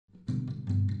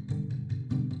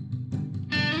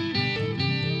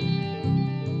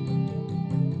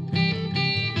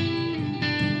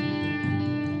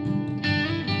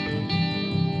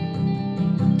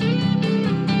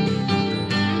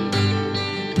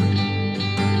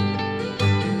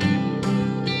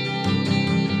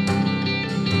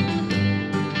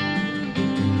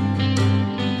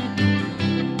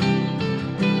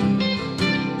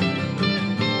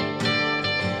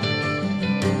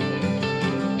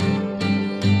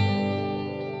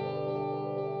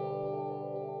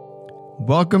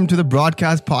Welcome to the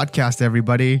Broadcast Podcast,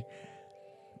 everybody.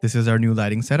 This is our new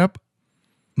lighting setup.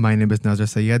 My name is Nazar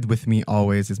Sayed. With me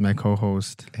always is my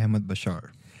co-host, Ahmed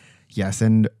Bashar. Yes,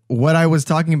 and what I was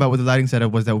talking about with the lighting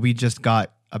setup was that we just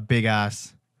got a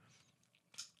big-ass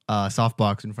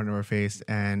softbox in front of our face,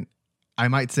 and I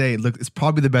might say, look, it's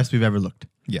probably the best we've ever looked.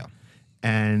 Yeah.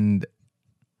 And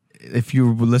if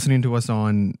you're listening to us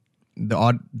on the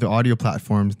audio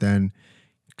platforms, then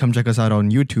come check us out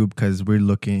on YouTube because we're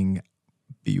looking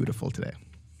beautiful today.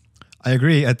 I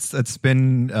agree. It's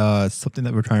been something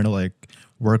that we're trying to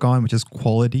work on, which is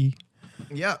quality.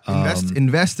 Yeah,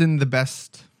 invest in the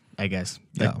best, I guess.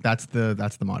 Yeah. That's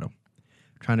the motto.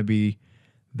 Trying to be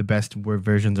the best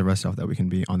versions of ourselves that we can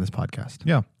be on this podcast.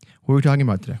 Yeah. What are we talking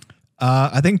about today?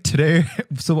 I think today,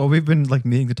 so what we've been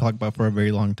meaning to talk about for a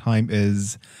very long time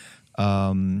is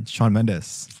Shawn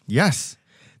Mendes. Yes.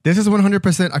 This is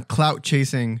 100% a clout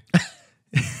chasing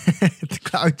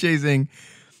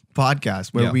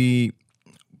podcast where we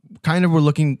kind of were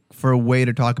looking for a way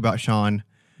to talk about Shawn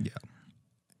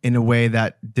in a way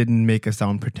that didn't make us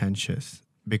sound pretentious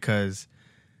because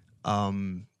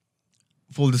full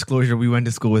disclosure, we went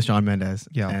to school with Shawn Mendes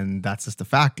and that's just a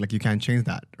fact. You can't change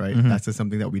that, right? Mm-hmm. That's just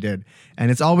something that we did.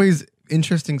 And it's always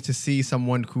interesting to see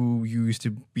someone who you used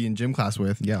to be in gym class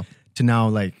with to now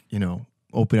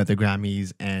open at the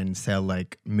Grammys and sell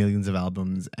millions of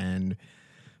albums and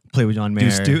play with John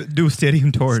Mayer. Do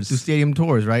stadium tours. Do stadium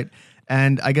tours, right?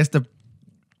 And I guess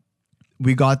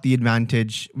we got the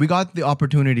advantage. We got the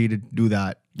opportunity to do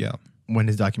that when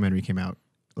his documentary came out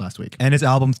last week. And his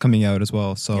album's coming out as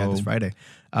well. So this Friday.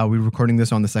 We're recording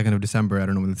this on the 2nd of December. I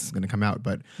don't know when this is going to come out,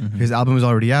 but if his album is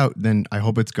already out, then I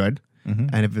hope it's good. Mm-hmm.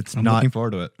 And if it's I'm not... looking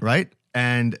forward to it. Right?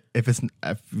 And if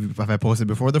I post it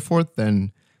before the 4th,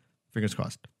 then fingers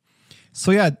crossed.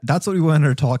 So that's what we wanted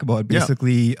to talk about.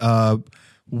 Basically,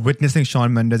 witnessing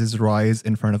Shawn Mendes' rise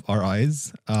in front of our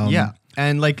eyes.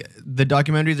 And the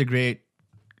documentary is a great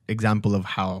example of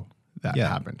how that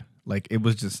happened. It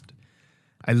was just,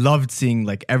 I loved seeing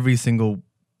every single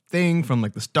thing from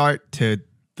the start to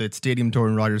the stadium tour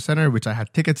in Rogers Center, which I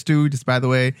had tickets to, just by the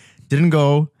way. Didn't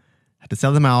go, had to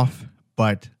sell them off,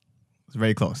 but it was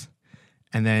very close.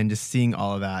 And then just seeing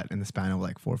all of that in the span of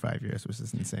 4 or 5 years was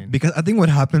just insane. Because I think what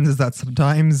happens is that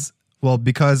sometimes,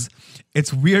 because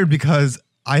it's weird because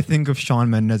I think of Shawn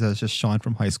Mendes as just Shawn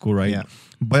from high school, right? Yeah.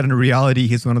 But in reality,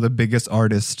 he's one of the biggest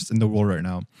artists in the world right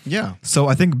now. Yeah. So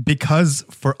I think because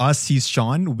for us, he's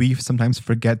Shawn, we sometimes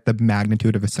forget the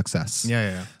magnitude of his success.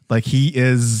 Yeah. He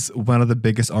is one of the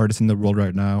biggest artists in the world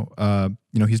right now.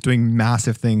 He's doing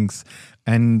massive things.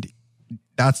 And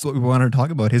that's what we wanted to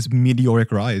talk about, his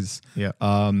meteoric rise. Yeah.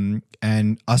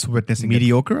 And us witnessing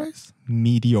Mediocre rise?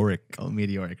 Meteoric. Oh,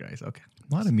 meteoric rise. Okay.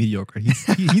 Not a mediocre.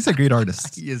 He's a great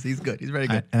artist. He is. He's good. He's very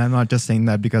good. And I'm not just saying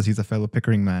that because he's a fellow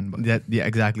Pickering man. But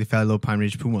Exactly. Fellow Pine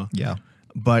Ridge Puma. Yeah.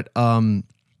 But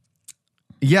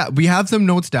we have some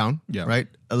notes down. Yeah. Right.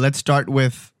 Let's start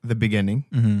with the beginning.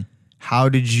 Mm-hmm. How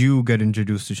did you get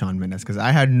introduced to Shawn Mendes? Because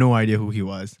I had no idea who he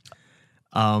was.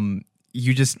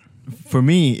 For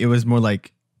me, it was more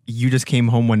you just came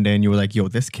home one day and you were like, yo,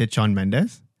 this kid, Shawn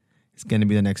Mendes, is going to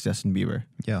be the next Justin Bieber.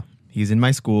 Yeah. He's in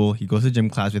my school. He goes to gym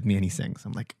class with me and he sings.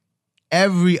 I'm like,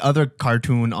 every other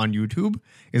cartoon on YouTube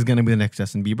is going to be the next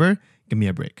Justin Bieber. Give me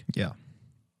a break. Yeah.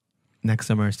 Next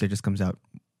summer, Stitches comes out,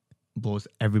 blows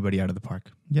everybody out of the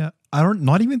park. Yeah. I don't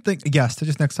not even think,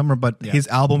 Stitches next summer, but his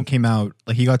album came out,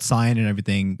 he got signed and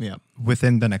everything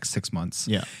within the next 6 months.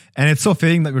 Yeah. And it's so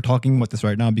fitting that we're talking about this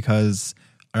right now because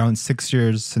around 6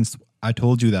 years since I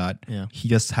told you that, he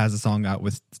just has a song out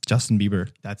with Justin Bieber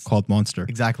called Monster.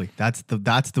 Exactly. That's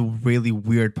the really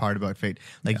weird part about fate.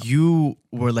 You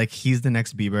were he's the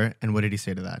next Bieber. And what did he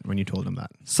say to that when you told him that?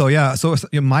 So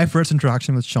my first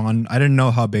interaction with Shawn, I didn't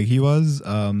know how big he was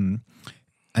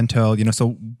until,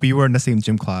 so we were in the same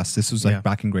gym class. This was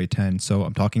back in grade 10. So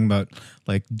I'm talking about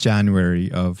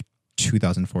January of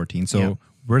 2014. So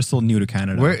we're still new to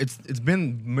Canada. It's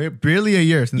been barely a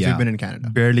year since we've been in Canada.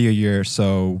 Barely a year.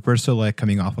 So we're still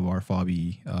coming off of our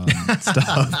FOBI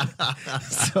stuff.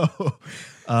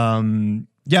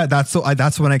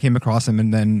 That's when I came across him.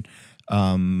 And then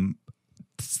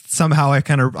somehow I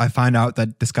find out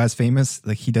that this guy's famous.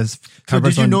 He does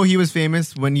covers. So did you know he was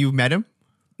famous when you met him?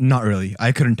 Not really.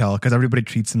 I couldn't tell because everybody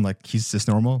treats him like he's just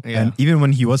normal. Yeah. And even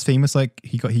when he was famous,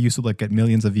 he used to get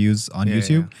millions of views on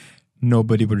YouTube. Yeah.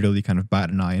 Nobody would really kind of bat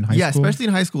an eye in high school. Yeah, especially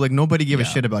in high school. Nobody gave a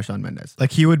shit about Shawn Mendes.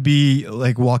 He would be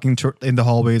walking in the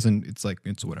hallways and it's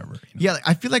whatever. Yeah,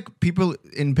 I feel like people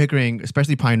in Pickering,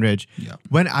 especially Pine Ridge,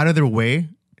 went out of their way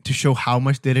to show how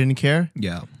much they didn't care.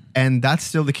 Yeah. And that's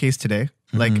still the case today.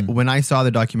 When I saw the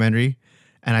documentary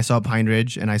and I saw Pine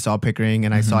Ridge and I saw Pickering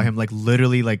and I saw him like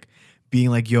literally like being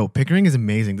like, yo, Pickering is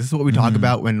amazing. This is what we talk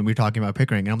about when we're talking about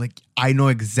Pickering. And I'm like, I know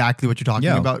exactly what you're talking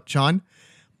about, Sean.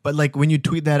 But like when you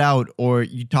tweet that out or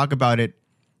you talk about it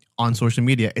on social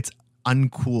media, it's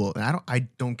uncool. And I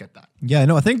don't get that. Yeah,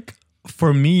 no, I think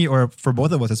for me or for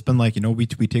both of us, it's been like, you know, we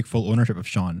take full ownership of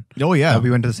Sean. Oh yeah. We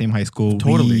went to the same high school.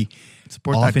 Totally.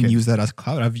 We often use that as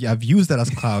clout. I've used that as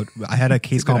clout. I had a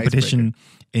case competition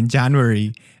in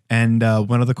January, and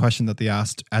one of the questions that they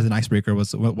asked as an icebreaker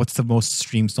was, what's the most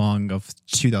streamed song of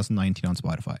 2019 on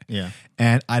Spotify? Yeah.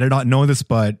 And I did not know this,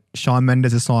 but Shawn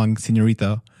Mendes' song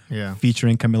Señorita,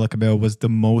 featuring Camila Cabello, was the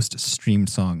most streamed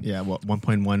song. Yeah, what,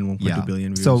 1.2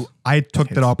 billion views. So I took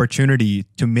that opportunity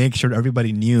to make sure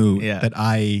everybody knew that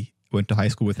I went to high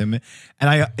school with him. And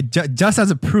I just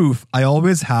as a proof, I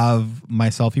always have my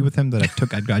selfie with him that I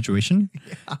took at graduation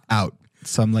out.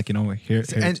 So I'm like, you know, here.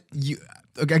 And you,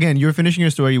 again, you're finishing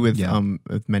your story with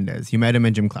Mendes. You met him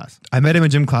in gym class. I met him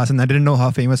in gym class and I didn't know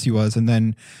how famous he was. And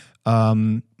then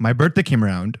my birthday came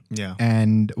around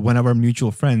and one of our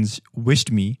mutual friends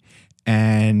wished me,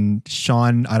 and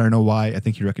Sean, I don't know why, I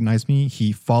think he recognized me.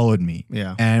 He followed me.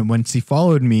 Yeah. And once he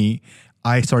followed me,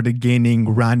 I started gaining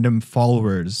random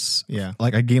followers. Yeah.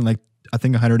 Like I gained like, I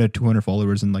think 100 or 200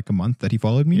 followers in like a month that he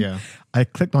followed me. Yeah. I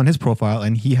clicked on his profile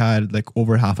and he had like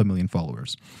over 500,000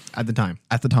 followers. At the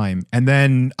time. And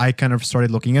then I kind of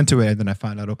started looking into it, and then I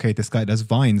found out, okay, this guy does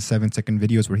Vines, 7-second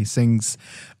videos where he sings.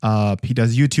 He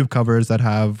does YouTube covers that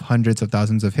have hundreds of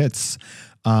thousands of hits.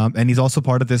 And he's also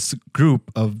part of this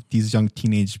group of these young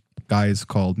teenage guys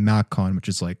called MacCon, which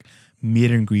is like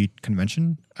meet and greet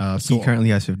convention. So he currently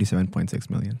has 57.6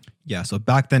 million. Yeah. So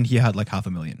back then he had like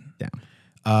 500,000. Yeah.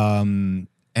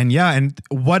 And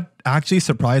what actually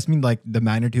surprised me, like the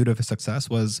magnitude of his success,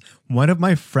 was one of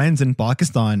my friends in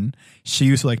Pakistan. She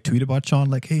used to like tweet about Sean,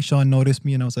 like, "Hey, Sean noticed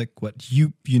me," and I was like, "What?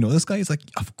 You know this guy?" He's like,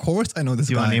 "Of course I know this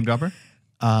guy." Do you want to name dropper?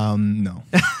 No.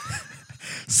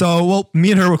 So, well,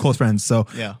 me and her were close friends. So,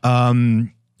 yeah.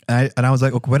 And I was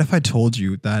like, okay, what if I told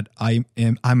you that I'm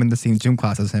in the same gym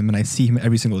class as him and I see him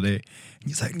every single day? And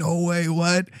he's like, no way,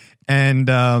 what? And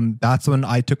that's when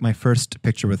I took my first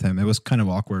picture with him. It was kind of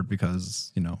awkward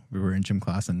because, you know, we were in gym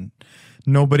class and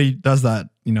nobody does that,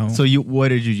 you know. So you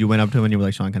went up to him and you were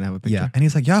like, Sean, can I have a picture? Yeah. And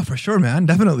he's like, yeah, for sure, man,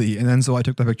 definitely. And then so I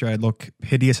took the picture. I look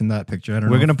hideous in that picture.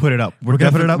 We're going to put it up. We're going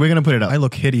to put it up. We're going to put it up. I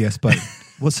look hideous, but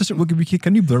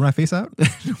can you blur my face out?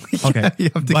 Okay. You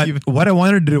have to but what I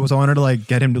wanted to do was I wanted to like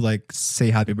get him to like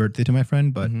say happy birthday to my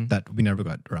friend, but that we never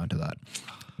got around to that.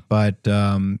 But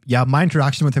yeah, my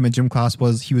interaction with him in gym class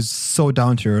was he was so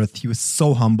down to earth. He was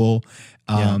so humble.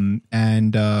 And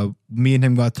me and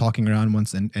him got talking around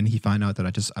once and he found out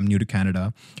that I'm new to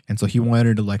Canada. And so he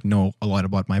wanted to like know a lot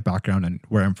about my background and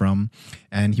where I'm from.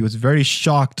 And he was very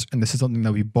shocked. And this is something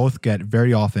that we both get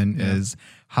very often is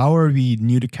how are we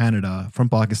new to Canada from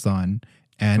Pakistan?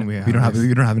 And we don't have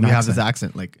an accent. We have this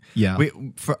accent. Like, yeah.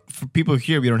 For people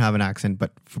here, we don't have an accent,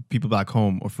 but for people back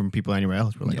home or from people anywhere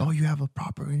else, we're like, oh, you have a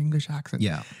proper English accent.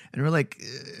 Yeah. And we're like,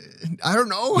 I don't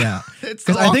know. Yeah. It's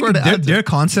because I think their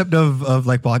concept of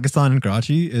like Pakistan and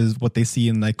Karachi is what they see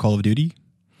in like Call of Duty.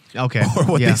 Okay. Or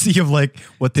what they see of like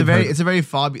what they It's a very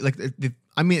fobby, like,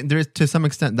 I mean, there is to some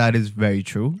extent that is very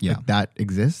true. Yeah. Like, that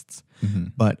exists. Mm-hmm.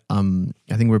 But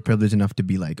I think we're privileged enough to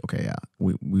be like, okay, yeah,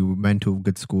 we went to a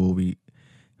good school. We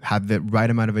have the right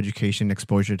amount of education,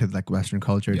 exposure to like Western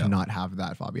culture to not have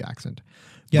that Fabi accent.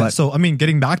 Yeah. But, so, I mean,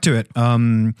 getting back to it,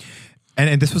 and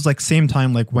this was like same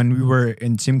time, like when we were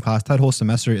in gym class that whole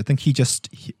semester, I think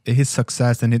his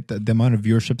success and the amount of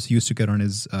viewerships he used to get on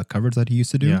his covers that he used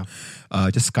to do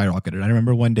just skyrocketed. I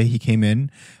remember one day he came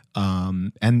in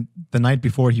and the night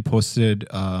before he posted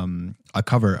a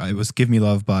cover. It was Give Me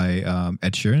Love by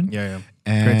Ed Sheeran. Yeah.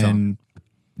 And great song.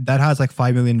 That has like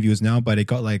 5 million views now, but it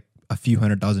got like a few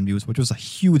 100,000 views, which was a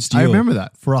huge deal. I remember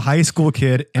that for a high school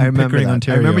kid in Pickering,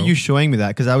 Ontario. I remember you showing me that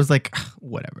because I was like,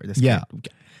 whatever. This kid,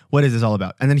 what is this all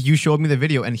about? And then you showed me the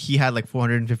video, and he had like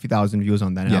 450,000 views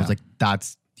on that, and I was like,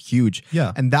 that's huge.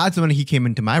 Yeah, and that's when he came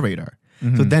into my radar.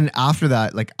 Mm-hmm. So then after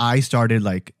that, like I started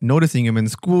like noticing him in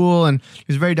school, and he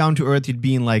was very down to earth. He'd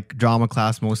be in like drama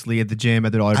class mostly at the gym,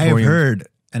 at the auditorium.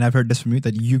 I've heard this from you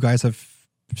that you guys have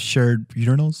shared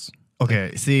urinals.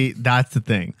 Okay, see, that's the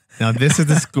thing. Now, this is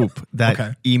the scoop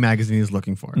that E-Magazine is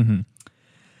looking for. Mm-hmm.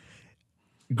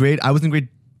 I was in grade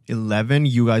 11.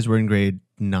 You guys were in grade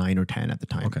 9 or 10 at the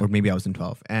time. Or maybe I was in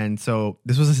 12. And so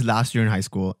this was his last year in high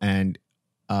school. And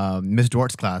Miss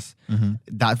Dort's class,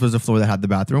 that was the floor that had the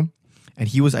bathroom. And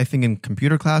he was, I think, in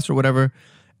computer class or whatever.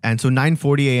 And so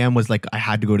 9:40 a.m. was like, I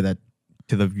had to go to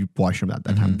the washroom at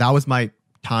that time. That was my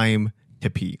time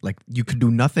to pee. Like, you could do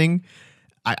nothing.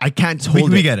 I can't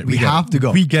hold it. We get it. We have to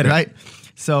go. We get it. Right?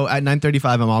 So at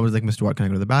 9:35, I'm always like, Mr. Watt, can I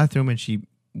go to the bathroom? And she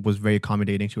was very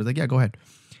accommodating. She was like, yeah, go ahead.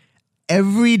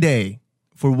 Every day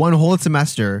for one whole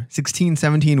semester, 16,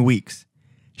 17 weeks,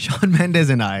 Shawn Mendes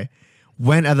and I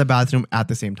went at the bathroom at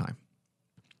the same time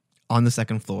on the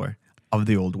second floor of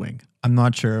the old wing. I'm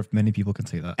not sure if many people can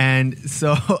say that. And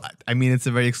so, I mean, it's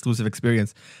a very exclusive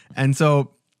experience. And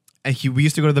so we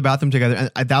used to go to the bathroom together.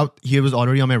 And I doubt he was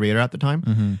already on my radar at the time.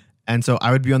 Mm-hmm. And so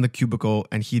I would be on the cubicle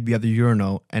and he'd be at the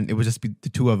urinal. And it would just be the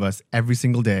two of us every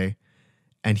single day.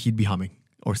 And he'd be humming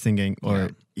or singing. Or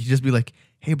he'd just be like,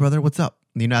 hey, brother, what's up?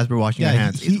 You know, as we're washing our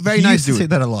hands. He's very nice dude. He used to say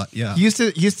that a lot. Yeah. He used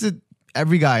to,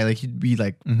 every guy, like he'd be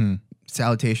like,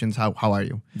 salutations, how are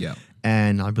you? Yeah.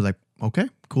 And I'd be like, okay,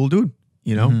 cool dude,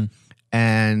 you know? Mm-hmm.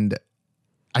 And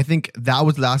I think that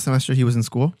was last semester he was in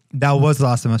school. That was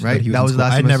last semester, right? That was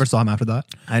last semester. I never saw him after that.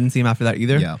 I didn't see him after that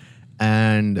either. Yeah.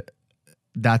 And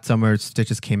that summer,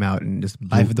 Stitches came out and just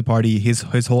Life at the Party. His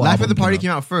whole Life album at the Party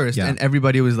came out first, yeah. and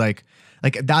everybody was like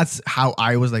that's how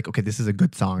I was like, okay, this is a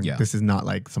good song. Yeah. This is not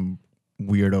like some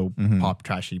weirdo pop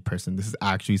trashy person. This is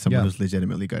actually someone who's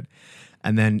legitimately good.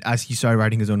 And then as he started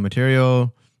writing his own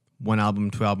material, 1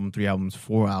 album, 2 albums, 3 albums,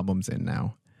 4 albums in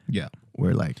now. Yeah,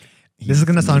 we're like. This is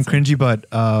gonna sound cringy, but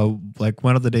like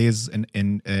one of the days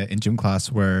in gym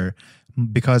class where,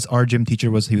 because our gym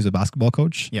teacher was a basketball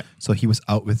coach, so he was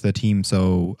out with the team,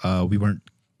 so we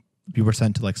were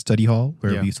sent to like study hall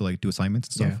where we used to like do assignments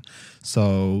and stuff.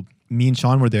 So me and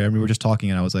Sean were there and we were just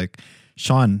talking, and I was like,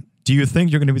 Sean, do you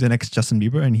think you're gonna be the next Justin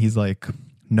Bieber? And he's like,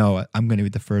 no, I'm gonna be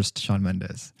the first Shawn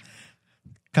Mendes.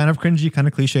 Kind of cringy, kind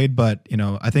of cliched, but you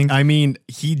know, I mean,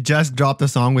 he just dropped a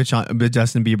song with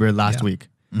Justin Bieber last week.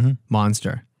 Mm-hmm.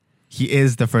 Monster. He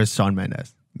is the first Shawn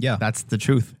Mendes. Yeah. That's the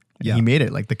truth. Yeah. He made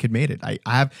it. Like the kid made it.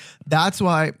 That's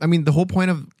why, I mean, the whole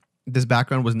point of this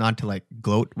background was not to like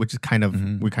gloat, which is kind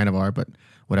of, we kind of are, but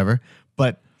whatever.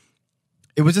 But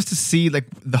it was just to see like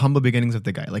the humble beginnings of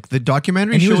the guy. Like the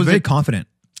documentary and he shows was very confident.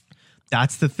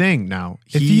 That's the thing now.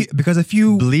 Because if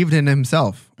you believed in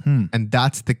himself, and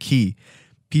that's the key.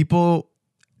 People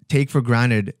take for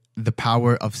granted the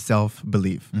power of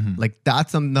self-belief. Like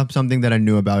that's something that I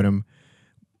knew about him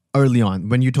early on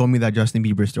when you told me that Justin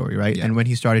Bieber story, right? And when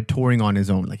he started touring on his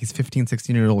own, like he's 15,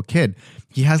 16-year-old kid.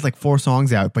 He has like 4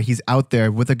 songs out, but he's out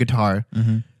there with a guitar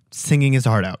singing his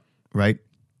heart out, right?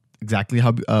 Exactly how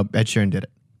Ed Sheeran did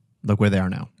it. Look where they are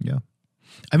now. Yeah.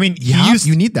 I mean,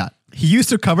 you need that. He used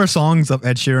to cover songs of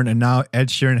Ed Sheeran, and now Ed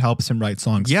Sheeran helps him write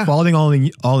songs. Yeah. Falling All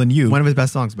in You. One of his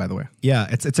best songs, by the way. Yeah,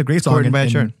 it's a great song. Written by Ed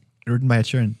Sheeran. Written by Ed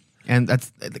Sheeran. And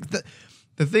that's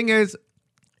the thing is,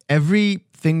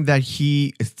 everything that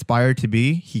he aspired to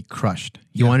be, he crushed.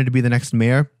 He wanted to be the next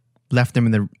mayor, left him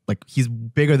in the, like, he's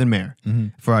bigger than mayor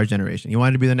for our generation. He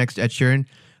wanted to be the next Ed Sheeran.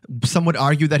 Some would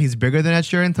argue that he's bigger than Ed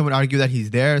Sheeran. Some would argue that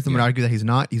he's there. Some would argue that he's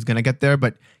not. He's going to get there,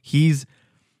 but he's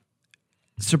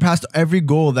surpassed every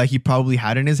goal that he probably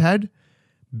had in his head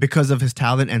because of his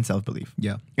talent and self-belief.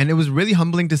 Yeah. And it was really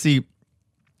humbling to see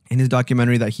in his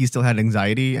documentary that he still had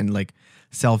anxiety and like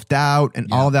self-doubt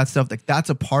and all of that stuff. Like that's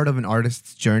a part of an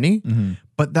artist's journey.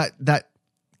 But that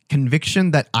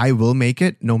conviction that I will make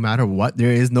it no matter what,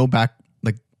 there is no backup,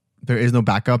 there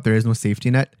is no safety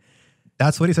net.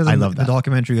 That's what he says in the that.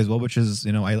 documentary as well, which is,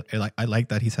 you know, I like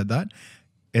that he said that,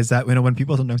 is that, you know, when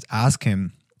people sometimes ask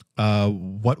him,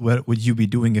 what would you be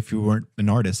doing if you weren't an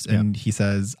artist? And he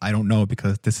says, I don't know,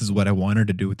 because this is what I wanted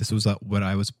to do. This was what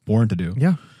I was born to do.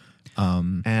 Yeah.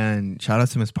 And shout out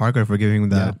to Miss Parker for giving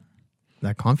that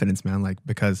confidence, man. Like,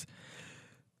 because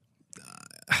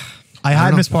I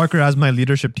had Miss Parker as my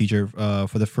leadership teacher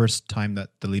for the first time that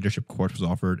the leadership course was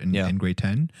offered in grade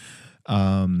 10.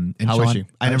 And how was she?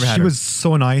 I never had her. She was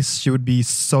so nice. She would be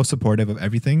so supportive of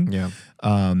everything. Yeah.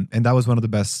 And that was one of the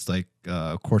best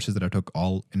courses that I took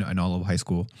in all of high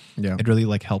school. Yeah. It really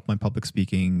helped my public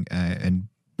speaking and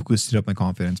boosted up my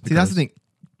confidence. See, that's the thing.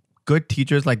 Good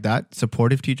teachers like that,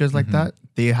 supportive teachers like that,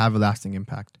 they have a lasting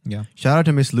impact. Yeah. Shout out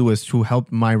to Miss Lewis, who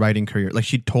helped my writing career. Like,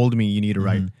 she told me, you need to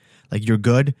write. Like, you're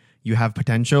good. You have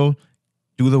potential.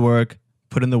 Do the work.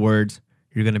 Put in the words.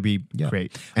 You're going to be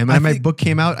great. And when my book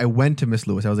came out, I went to Miss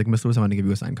Lewis. I was like, Miss Lewis, I want to give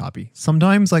you a signed copy.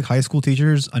 Sometimes high school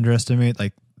teachers underestimate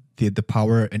the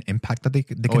power and impact that they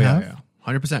can have. Yeah.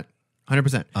 100%.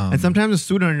 100%. And sometimes a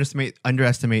student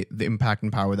underestimate the impact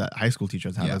and power that high school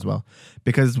teachers have as well.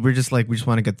 Because we're just we just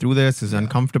want to get through this. This is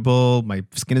uncomfortable. My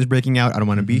skin is breaking out. I don't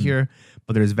want to be here.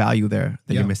 But there's value there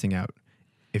that you're missing out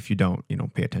if you don't,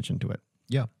 pay attention to it.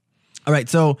 Yeah. All right.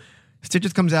 So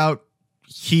Stitches comes out.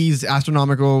 He's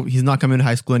astronomical. He's not coming to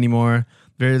high school anymore.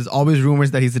 There's always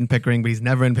rumors that he's in Pickering, but he's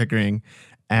never in Pickering.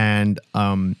 And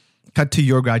cut to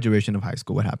your graduation of high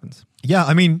school. What happens? Yeah,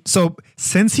 I mean, so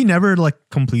since he never like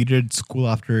completed school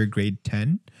after grade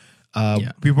 10,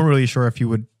 we weren't really sure if he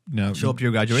would, show up to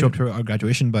your graduation. Show up to our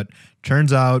graduation, but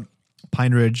turns out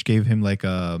Pine Ridge gave him like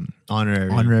a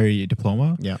honorary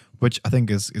diploma. Yeah, which I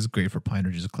think is great for Pine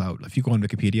Ridge's clout. If you go on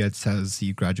Wikipedia, it says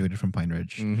he graduated from Pine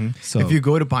Ridge. Mm-hmm. So if you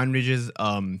go to Pine Ridge's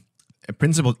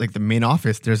principal, like the main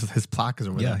office, there's his plaque is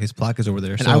over there. Yeah, his plaque is over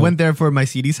there. And I went there for my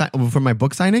for my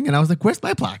book signing, and I was like, "Where's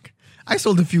my plaque? I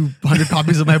sold a few hundred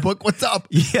copies of my book. What's up?"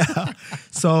 Yeah.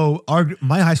 So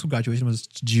my high school graduation was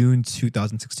June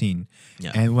 2016.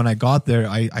 Yeah. And when I got there,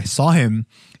 I saw him,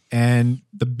 and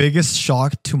the biggest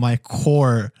shock to my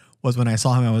core was when I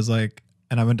saw him. I was like,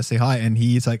 and I went to say hi, and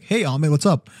he's like, "Hey, Ahmed, what's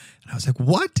up?" And I was like,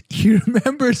 "What? He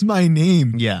remembers my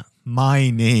name?" Yeah, my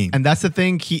name. And that's the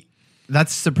thing.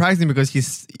 That's surprising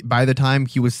because by the time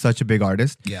he was such a big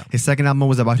artist. Yeah, his second album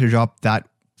was about to drop that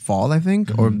fall, I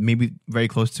think, or maybe very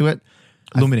close to it.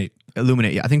 Illuminate.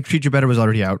 Yeah, I think Treat You Better was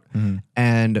already out,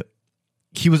 and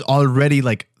he was already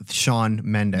like Shawn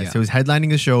Mendes. Yeah. He was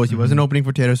headlining his shows. He wasn't opening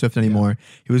for Taylor Swift anymore.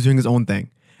 Yeah. He was doing his own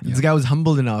thing. Yeah. This guy was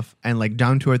humbled enough and like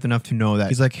down to earth enough to know that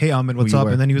he's like, "Hey, Ahmed, what's up?"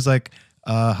 And then he was like,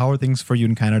 "How are things for you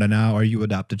in Canada now? Are you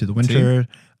adapted to the winter?"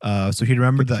 So he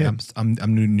remembered that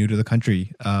I'm new to the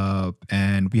country,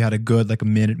 and we had a good like a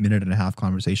minute and a half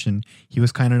conversation. He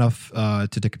was kind enough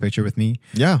to take a picture with me.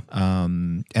 Yeah,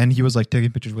 and he was like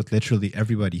taking pictures with literally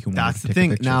everybody who wanted to take a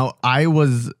picture. Now I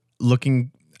was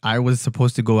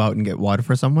supposed to go out and get water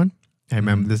for someone. I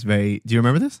remember this do you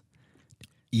remember this?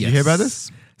 Yes. Did you hear about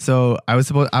this? So I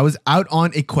was out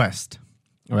on a quest,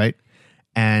 right?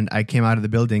 And I came out of the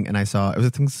building and I saw, it was I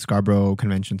think Scarborough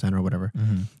Convention Center or whatever.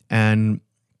 And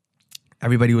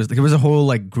everybody was, there was a whole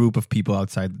like group of people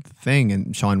outside the thing,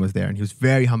 and Shawn was there, and he was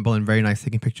very humble and very nice,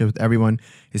 taking pictures with everyone.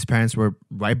 His parents were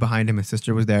right behind him. His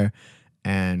sister was there.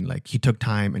 And like he took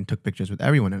time and took pictures with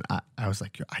everyone. And I was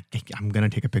like, I think I'm going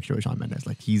to take a picture with Shawn Mendes.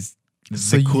 Like he's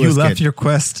so you left your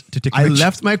quest to take a picture? I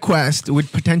left my quest,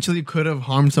 which potentially could have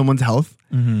harmed someone's health.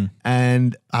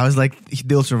 And I was like,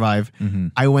 they'll survive.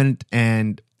 I went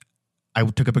and I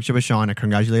took a picture with Shawn. I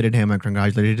congratulated him. I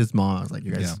congratulated his mom. I was like,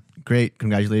 you guys, great.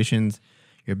 Congratulations.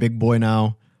 You're a big boy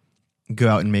now. Go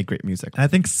out and make great music. And I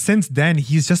think since then,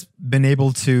 he's just been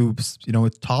able to,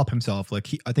 top himself. Like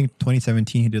I think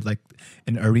 2017, he did like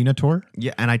an arena tour.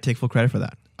 Yeah. And I take full credit for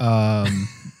that.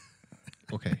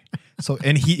 Okay. So,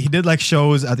 and he did like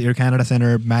shows at the Air Canada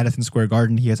Centre, Madison Square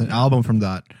Garden. He has an album from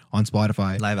that on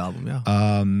Spotify. Live album,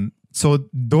 yeah. So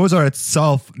those are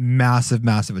itself massive,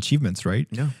 massive achievements, right?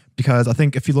 Yeah. Because I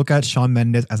think if you look at Shawn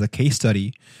Mendes as a case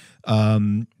study,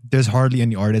 there's hardly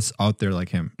any artists out there like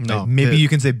him. No. Like maybe you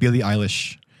can say Billie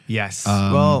Eilish. Yes.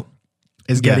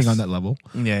 Is getting on that level.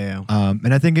 Yeah.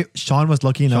 And I think Shawn was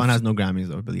lucky enough. Shawn has no Grammys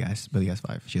though. Billie has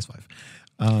 5. She has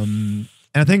 5.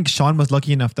 And I think Shawn was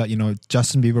lucky enough that,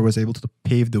 Justin Bieber was able to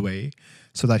pave the way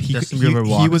so that he was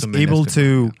able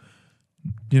to,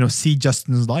 see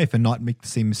Justin's life and not make the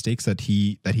same mistakes that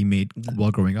he made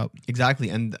while growing up. Exactly.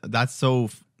 And that's so,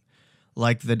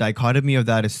 like, the dichotomy of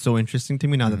that is so interesting to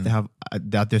me now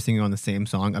that they're singing on the same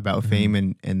song about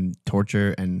fame and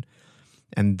torture and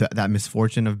that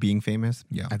misfortune of being famous.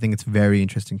 Yeah. I think it's very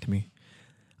interesting to me.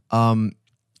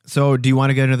 So do you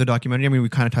want to get into the documentary? I mean, we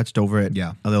kind of touched over it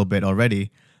a little bit already.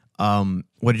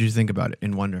 What did you think about it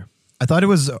in Wonder? I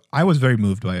was very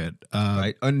moved by it.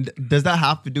 Right. And does that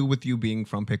have to do with you being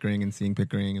from Pickering and seeing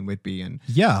Pickering and Whitby and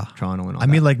Toronto and all that? I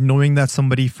mean, like knowing that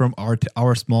somebody from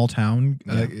our small town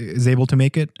is able to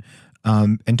make it,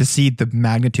 and to see the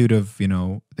magnitude of,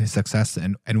 his success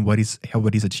and what he's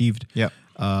achieved. Yeah.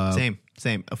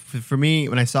 Same. For me,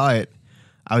 when I saw it,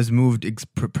 I was moved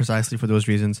precisely for those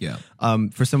reasons. Yeah.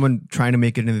 For someone trying to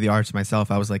make it into the arts myself,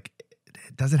 I was like,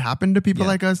 does it happen to people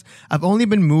like us? I've only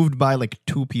been moved by like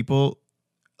 2 people,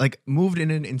 like moved in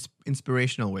an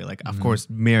inspirational way. Like, of course,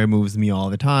 Mayor moves me all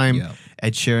the time. Yeah.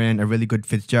 Ed Sheeran, a really good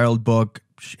Fitzgerald book,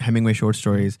 Hemingway short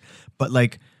stories. But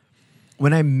like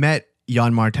when I met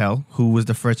Jan Martel, who was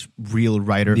the first real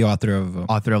writer, the author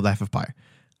of Life of Pi,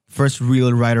 first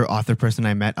real writer, author person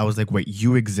I met, I was like, wait,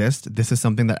 you exist? This is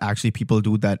something that actually people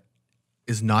do that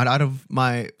is not out of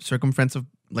my circumference of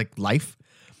like life.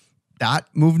 That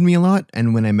moved me a lot.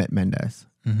 And when I met Mendes,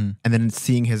 and then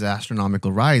seeing his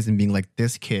astronomical rise and being like,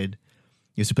 this kid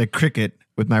used to play cricket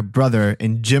with my brother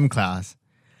in gym class,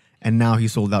 and now he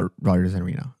sold out Rogers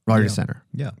Center.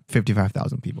 Yeah.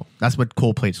 55,000 people. That's what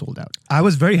Coldplay sold out. I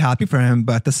was very happy for him,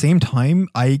 but at the same time,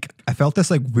 I felt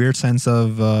this like weird sense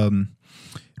of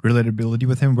relatability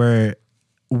with him, where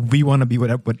we want to be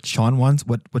what Shawn wants,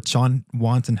 what Shawn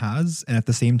wants and has, and at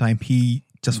the same time he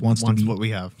just wants to be what we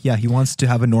have. Yeah, he wants to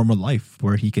have a normal life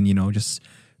where he can, just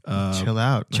chill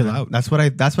out. Chill out. That's what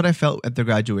I felt at the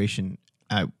graduation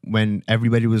when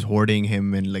everybody was hoarding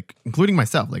him and like, including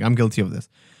myself. Like I'm guilty of this.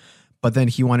 But then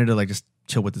he wanted to like just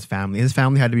chill with his family. His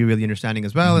family had to be really understanding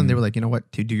as well, and they were like, you know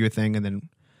what, to do your thing, and then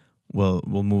we'll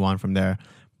move on from there.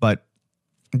 But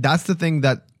that's the thing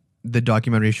that the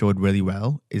documentary showed really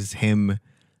well, is him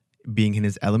being in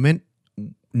his element,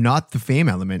 not the fame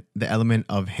element, the element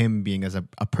of him being as a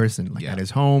person, like at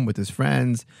his home with his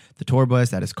friends, the tour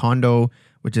bus, at his condo,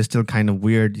 which is still kind of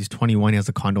weird. He's 21, he has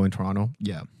a condo in Toronto.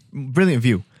 Yeah. Brilliant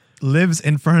view. Lives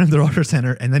in front of the Rogers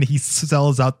Center, and then he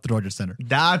sells out the Rogers Center.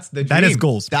 That's the dream. That is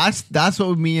goals. That's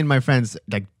what me and my friends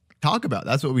like talk about.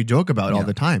 That's what we joke about all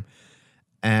the time.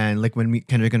 And like when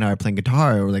Kendrick and I are playing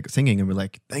guitar or like singing, and we're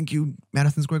like, "Thank you,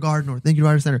 Madison Square Garden," or "Thank you,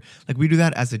 Rogers Center." Like we do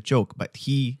that as a joke, but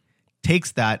he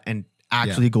takes that and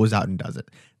actually goes out and does it.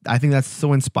 I think that's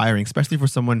so inspiring, especially for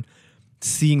someone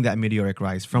seeing that meteoric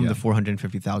rise from the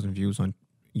 450,000 views on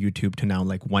YouTube to now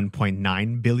like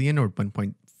 1.9 billion or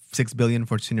 1.6 billion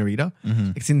for Senorita.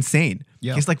 It's insane.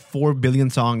 Yeah. It's like 4 billion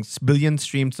streamed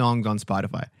songs on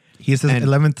Spotify. He's the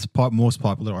 11th most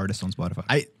popular artist on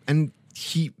Spotify.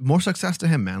 More success to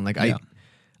him, man. Like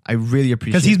I really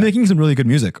appreciate, because he's making some really good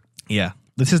music. Yeah.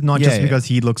 This is not just because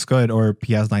he looks good or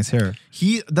he has nice hair.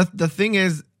 The thing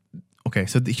is, okay,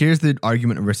 so here's the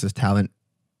argument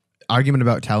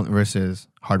about talent versus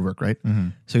hard work, right?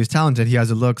 So he's talented, he has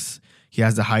the looks, he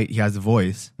has the height, he has the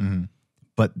voice,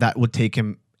 but that would take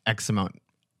him X amount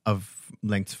of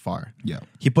lengths far. Yeah.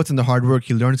 He puts in the hard work,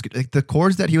 he learns, like the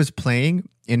chords that he was playing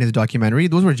in his documentary,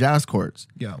 those were jazz chords.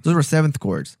 Yeah. Those were 7th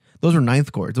chords. Those were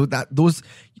 9th chords.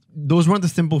 Those weren't the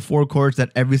simple 4 chords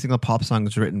that every single pop song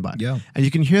is written by. Yeah. And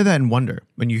you can hear that in Wonder.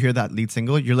 When you hear that lead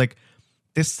single, you're like,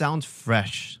 this sounds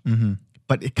fresh,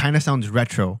 but it kind of sounds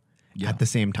retro at the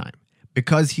same time,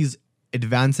 because he's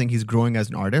advancing, he's growing as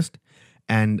an artist,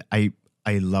 and I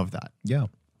love that. Yeah,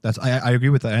 I agree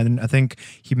with that, and I think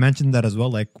he mentioned that as well.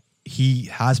 Like he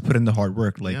has put in the hard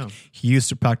work. Like he used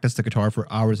to practice the guitar for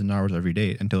hours and hours every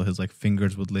day until his like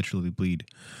fingers would literally bleed.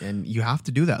 And you have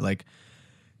to do that. Like,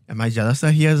 am I jealous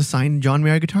that he has a signed John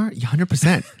Mayer guitar?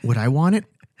 100%. Would I want it?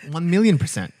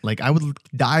 1,000,000%. Like I would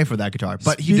die for that guitar,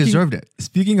 but he deserved it.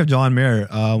 Speaking of John Mayer,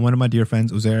 one of my dear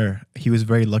friends, Uzair, he was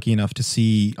very lucky enough to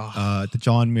see the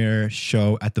John Mayer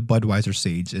show at the Budweiser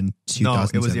stage in 2007.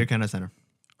 No, it was the Air Canada Center.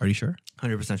 Are you sure?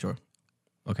 100% sure.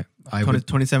 Okay.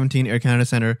 2017 Air Canada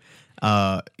Center,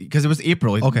 because it was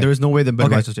April. Okay. There was no way the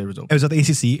Budweiser stage was open. It was at the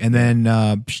ACC, and then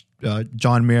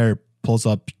John Mayer pulls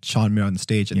up Sean Mayer on the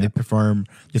stage, and they perform.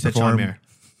 You said Sean Mayer.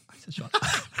 I said Sean.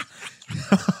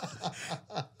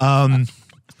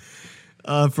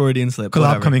 Freudian slip.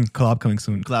 Collab coming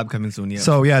soon. Collab coming soon. Yeah.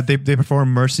 So yeah, they perform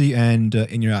Mercy and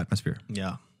In Your Atmosphere.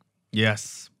 Yeah.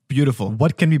 Yes. Beautiful.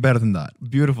 What can be better than that?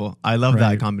 Beautiful. I love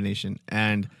that combination.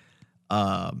 And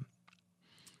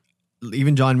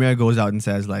even John Mayer goes out and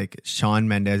says like Shawn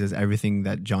Mendes is everything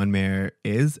that John Mayer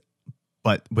is,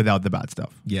 but without the bad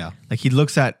stuff. Yeah. Like he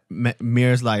looks at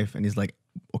Mayer's life and he's like,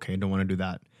 okay, I don't want to do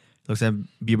that. He looks at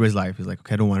Bieber's life. He's like,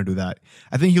 okay, I don't want to do that.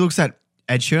 I think he looks at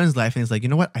Ed Sheeran's life and he's like, you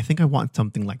know what? I think I want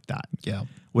something like that. Yeah.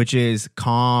 Which is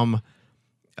calm,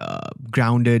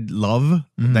 grounded love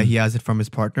that he has it from his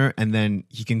partner. And then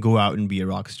he can go out and be a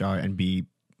rock star and be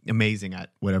amazing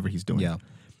at whatever he's doing. Yeah.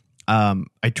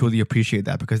 I truly appreciate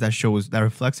that, because that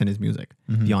reflects in his music,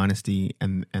 the honesty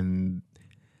and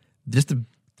just the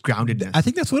groundedness. I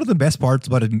think that's one of the best parts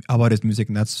about his music,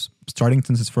 and that's starting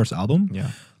since his first album.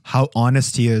 Yeah. How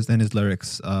honest he is in his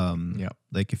lyrics.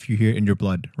 Like if you hear In Your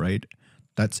Blood, right?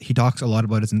 He talks a lot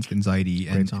about his anxiety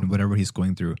and whatever he's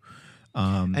going through.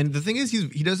 And the thing is,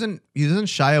 he doesn't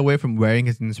shy away from wearing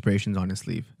his inspirations on his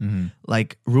sleeve.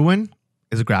 Like Ruin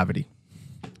is Gravity.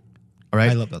 All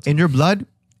right. I love that song. In Your Blood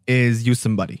is Use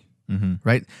Somebody.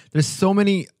 Right. There's so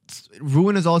many.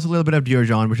 Ruin is also a little bit of Dear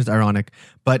John, which is ironic,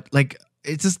 but like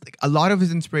it's just like, a lot of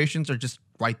his inspirations are just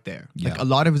right there. Like a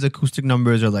lot of his acoustic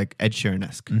numbers are like Ed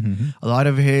Sheeran-esque. A lot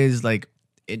of his like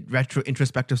retro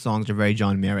introspective songs are very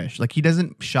John Mayer-ish. Like he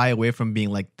doesn't shy away from being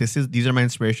like, these are my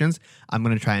inspirations, I'm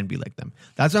gonna try and be like them.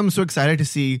 That's why I'm so excited to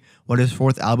see what his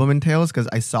 4th album entails, because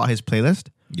I saw his playlist.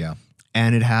 Yeah.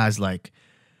 And it has like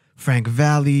Frank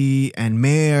Valli and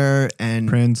Mayer and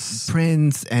Prince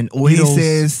and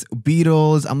Oasis,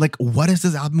 Beatles. I'm like, what is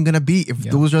this album gonna be if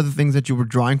those are the things that you were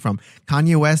drawing from?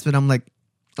 Kanye West, but I'm like,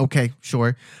 okay,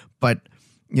 sure. But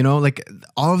you know, like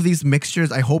all of these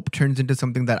mixtures, I hope turns into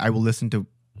something that I will listen to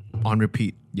on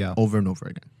repeat over and over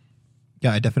again.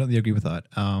 Yeah, I definitely agree with that.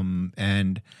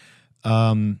 And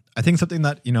I think something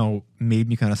that, you know, made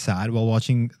me kind of sad while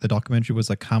watching the documentary was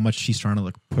like how much he's trying to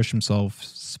like push himself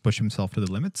to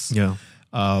the limits. Yeah.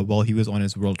 while he was on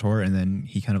his world tour, and then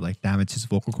he kind of like damaged his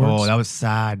vocal cords. Oh, that was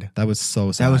sad. That was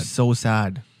so sad. That was so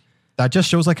sad. That just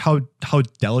shows like how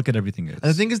delicate everything is. And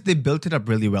the thing is, they built it up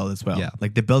really well as well. Yeah.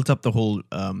 Like they built up the whole.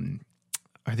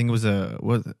 I think it was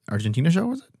Argentina show,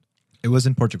 was it? It was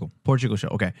in Portugal. Portugal show.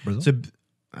 Okay. Brazil? So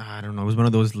I don't know. It was one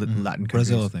of those Latin countries.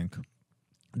 Brazil, I think.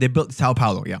 They built Sao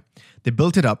Paulo. Yeah. They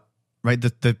built it up. Right.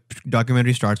 The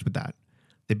documentary starts with that.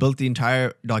 They built the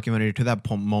entire documentary to that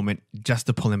moment just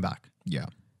to pull him back. Yeah.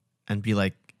 And be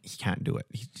like, he can't do it.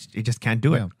 He just can't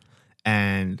do it.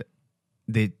 And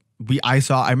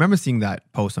I remember seeing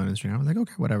that post on Instagram. I was like,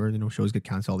 okay, whatever. You know, shows get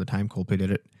canceled all the time. Coldplay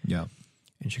did it. Yeah.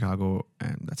 In Chicago,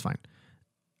 and that's fine.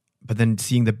 But then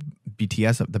seeing the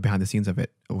BTS, the behind the scenes of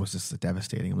it was just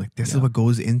devastating. I'm like, this is what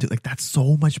goes into, like, that's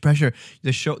so much pressure.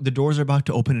 The doors are about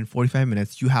to open in 45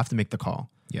 minutes. You have to make the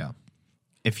call. Yeah.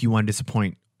 If you want to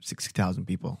disappoint 60,000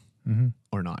 people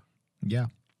or not. Yeah.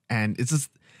 And it's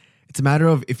a matter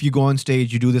of, if you go on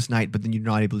stage, you do this night, but then you're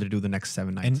not able to do the next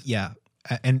 7 nights. And yeah.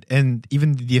 And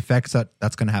even the effects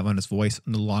that's going to have on his voice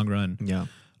in the long run. Yeah.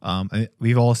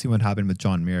 We've all seen what happened with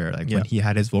John Mayer, like when he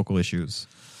had his vocal issues.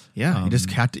 Yeah,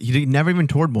 he never even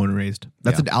toured Born and Raised.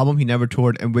 That's an album he never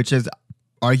toured, and which is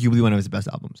arguably one of his best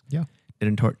albums. Yeah,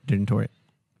 didn't tour it.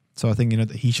 So I think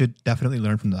that he should definitely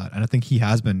learn from that, and I think he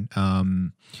has been.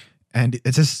 And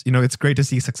it's just it's great to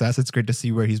see success. It's great to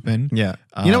see where he's been. Yeah,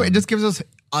 it just gives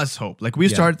us hope. Like we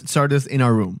started this in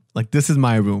our room. Like, this is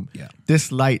my room. Yeah,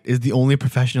 this light is the only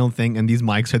professional thing, and these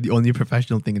mics are the only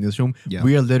professional thing in this room. Yeah.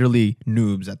 We are literally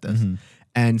noobs at this,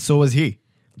 and so was he.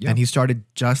 Yeah. And he started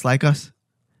just like us.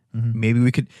 Maybe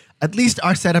we could, at least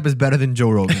our setup is better than Joe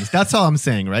Rogan's. That's all I'm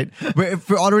saying, right? If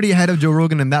we're already ahead of Joe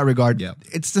Rogan in that regard,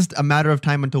 it's just a matter of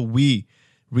time until we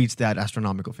reach that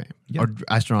astronomical fame or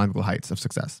astronomical heights of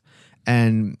success.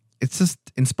 And it's just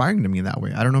inspiring to me in that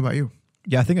way. I don't know about you.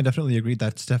 Yeah, I think I definitely agree.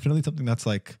 That's definitely something that's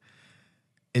like,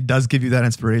 it does give you that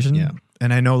inspiration. Yeah.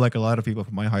 And I know like a lot of people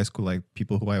from my high school, like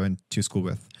people who I went to school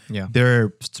with,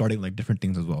 they're starting like different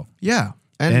things as well. Yeah.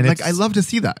 And like, I love to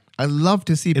see that. I love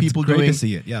to see people doing. It's great to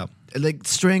see it, yeah. Like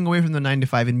straying away from the 9 to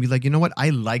 5 and be like, you know what?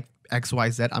 I like X, Y,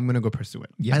 Z. I'm going to go pursue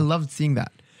it. Yeah. I love seeing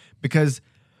that because,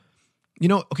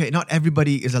 not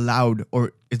everybody is allowed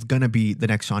or is going to be the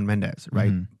next Shawn Mendes,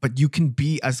 right? But you can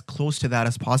be as close to that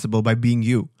as possible by being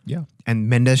you. Yeah. And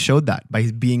Mendes showed that by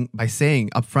saying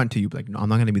upfront to you, like, no, I'm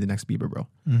not going to be the next Bieber, bro.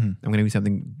 I'm going to be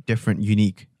something different,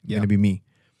 unique. I'm going to be me.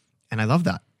 And I love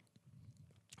that.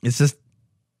 It's just,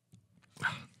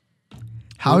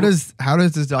 How does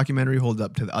this documentary hold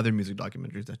up to the other music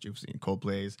documentaries that you've seen?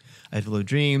 Coldplay's "I Feel of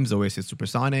Dreams," Oasis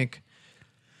 "Supersonic."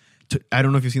 I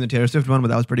don't know if you've seen the Taylor Swift one, but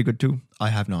that was pretty good too. I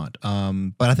have not.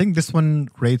 But I think this one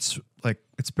rates like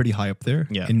it's pretty high up there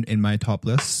in my top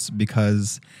lists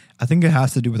because I think it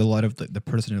has to do with a lot of the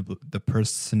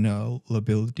personal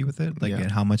ability with it, like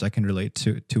and how much I can relate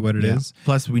to what it is.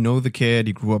 Plus, we know the kid;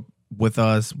 he grew up with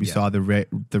us. We saw the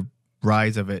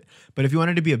rise of it. But if you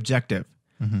wanted to be objective.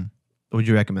 Would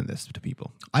you recommend this to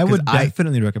people? I would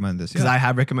definitely recommend this because I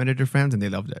have recommended it to friends and they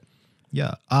loved it.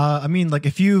 Yeah, I mean, like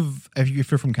if you're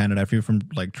from Canada, if you're from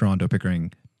like Toronto,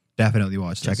 Pickering, definitely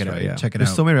watch. Check it out. Yeah. Check it out.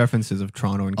 There's so many references of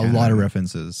Toronto and Canada. A lot of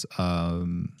references,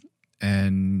 and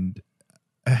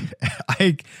I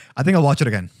think I'll watch it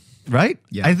again. Right?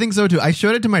 Yeah, I think so too. I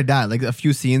showed it to my dad, like a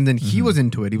few scenes, and he was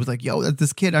into it. He was like, "Yo, that's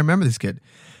this kid. I remember this kid."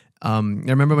 I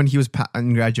remember when he was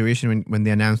in graduation when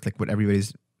they announced like what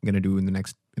everybody's gonna do in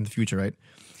the future, right?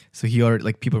 So he already,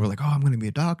 like, people were like, "Oh, I'm gonna be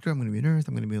a doctor, I'm gonna be a nurse,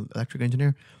 I'm gonna be an electrical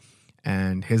engineer,"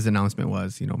 and his announcement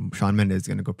was, Shawn Mendes is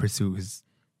gonna go pursue his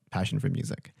passion for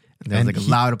music, and there was like a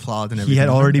loud applause and everything. He had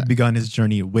already begun his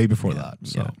journey way before that.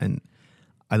 So, and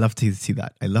I love to see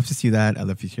that. I love to see that. I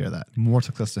love to hear that. More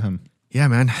success to him. Yeah,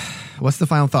 man. What's the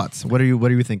final thoughts? What are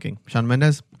you thinking, Shawn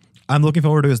Mendes? I'm looking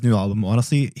forward to his new album.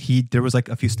 Honestly, there was like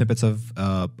a few snippets of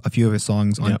a few of his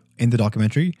songs in the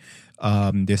documentary.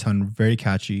 They sound very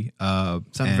catchy.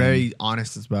 Very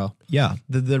honest as well. Yeah.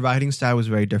 The writing style was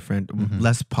very different.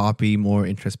 Less poppy, more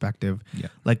introspective. Yeah.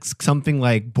 Like something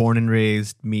like Born and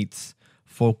Raised meets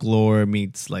folklore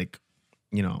meets like,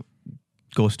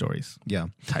 ghost stories. Yeah.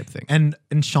 Type thing.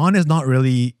 And Shawn is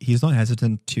he's not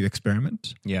hesitant to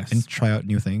experiment. Yes. And try out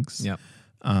new things. Yeah.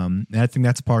 And I think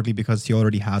that's partly because he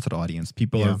already has an audience.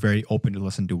 People are very open to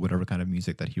listen to whatever kind of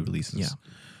music that he releases. Yeah.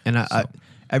 And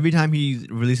every time he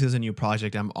releases a new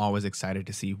project, I'm always excited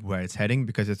to see where it's heading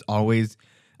because it's always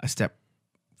a step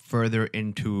further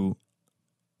into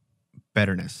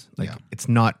betterness. Like it's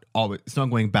not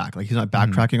going back. Like he's not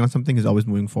backtracking on something. He's always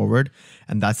moving forward.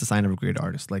 And that's the sign of a great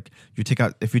artist. Like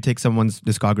if you take someone's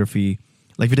discography,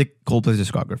 like if you take Coldplay's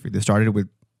discography, they started with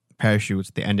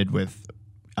Parachutes, they ended with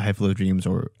A Head Full of Dreams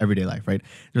or Everyday Life, right?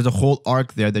 There's a whole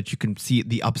arc there that you can see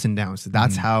the ups and downs. So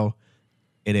that's how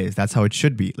it is. That's how it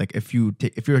should be. Like if you're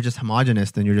just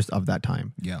homogenous, then you're just of that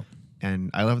time. Yeah.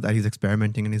 And I love that he's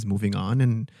experimenting and he's moving on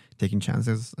and taking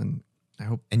chances. And I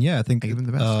hope. And yeah, I think I give him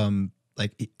the best.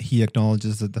 like he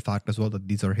acknowledges that the fact as well that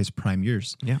these are his prime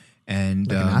years. Yeah. And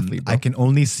Like an athlete, bro. I can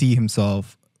only see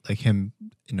himself like him,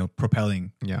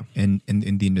 propelling Yeah. in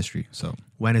the industry. So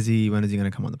When is he going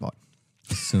to come on the pod?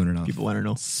 soon enough. People want to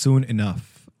know. Soon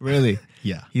enough. Really?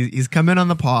 Yeah. He's coming on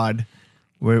the pod.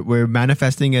 We're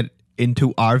manifesting it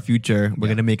into our future. We're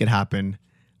gonna make it happen.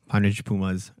 Panaj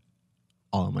Pumas,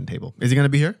 all on one table. Is he gonna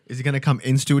be here? Is he gonna come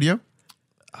in studio?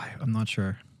 I'm not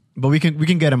sure. But we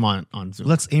can get him on Zoom.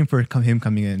 Let's aim for him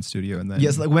coming in studio and then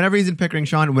Yes, like whenever he's in Pickering,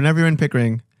 Sean. Whenever you're in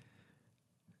Pickering,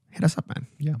 hit us up, man.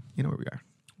 yeah, You know where we are.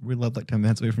 we live like 10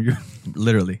 minutes away from you.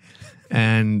 Literally.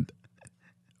 And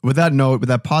with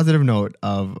that positive note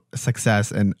of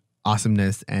success and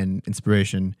awesomeness and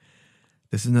inspiration,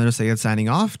 this is Nader Sayed signing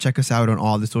off. Check us out on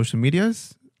all the social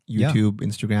medias, YouTube,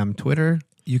 Instagram, Twitter.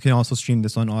 You can also stream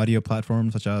this on audio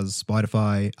platforms such as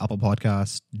Spotify, Apple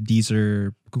Podcasts,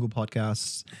 Deezer, Google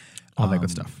Podcasts, All that good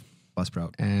stuff.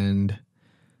 Buzzsprout. And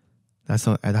that's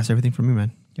everything from me,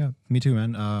 man. Yeah, me too,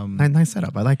 man. Nice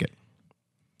setup. I like it.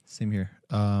 Same here.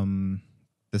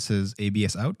 This is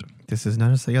ABS out. This is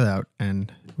Nader Sayed out,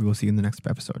 and we will see you in the next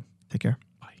episode. Take care.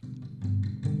 Bye.